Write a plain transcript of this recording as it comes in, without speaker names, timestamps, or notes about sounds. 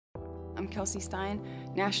I'm Kelsey Stein,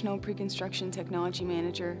 National Pre-Construction Technology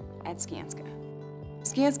Manager at Skanska.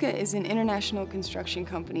 Skanska is an international construction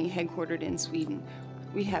company headquartered in Sweden.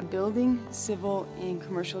 We have building, civil, and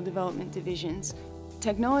commercial development divisions.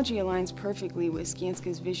 Technology aligns perfectly with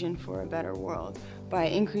Skanska's vision for a better world by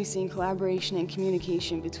increasing collaboration and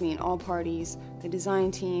communication between all parties, the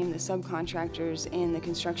design team, the subcontractors, and the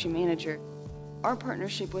construction manager. Our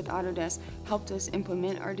partnership with Autodesk helped us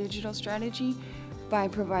implement our digital strategy by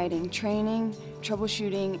providing training,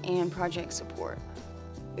 troubleshooting, and project support.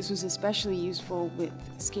 This was especially useful with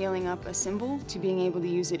scaling up Assemble to being able to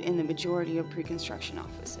use it in the majority of pre-construction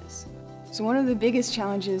offices. So one of the biggest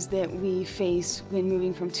challenges that we face when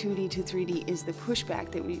moving from 2D to 3D is the pushback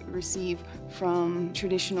that we receive from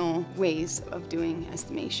traditional ways of doing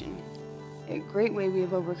estimation. A great way we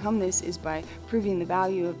have overcome this is by proving the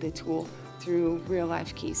value of the tool through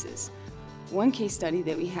real-life cases. One case study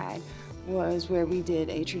that we had was where we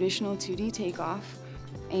did a traditional 2D takeoff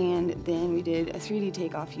and then we did a 3D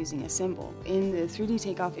takeoff using Assemble. In the 3D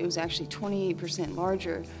takeoff, it was actually 28%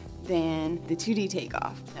 larger than the 2D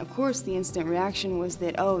takeoff. Of course, the instant reaction was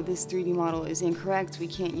that, oh, this 3D model is incorrect, we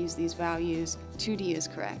can't use these values, 2D is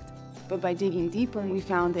correct. But by digging deeper, we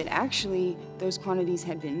found that actually those quantities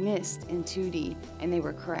had been missed in 2D and they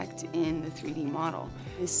were correct in the 3D model.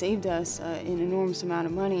 This saved us an enormous amount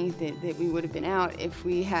of money that we would have been out if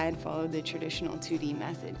we had followed the traditional 2D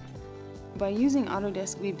method. By using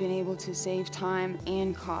Autodesk, we've been able to save time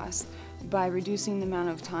and cost by reducing the amount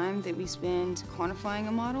of time that we spend quantifying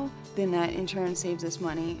a model. Then that in turn saves us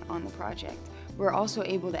money on the project. We're also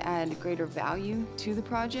able to add greater value to the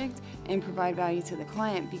project and provide value to the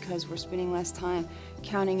client because we're spending less time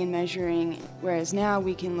counting and measuring, whereas now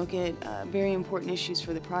we can look at very important issues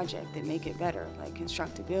for the project that make it better, like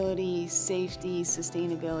constructability, safety,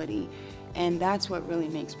 sustainability, and that's what really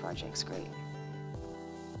makes projects great.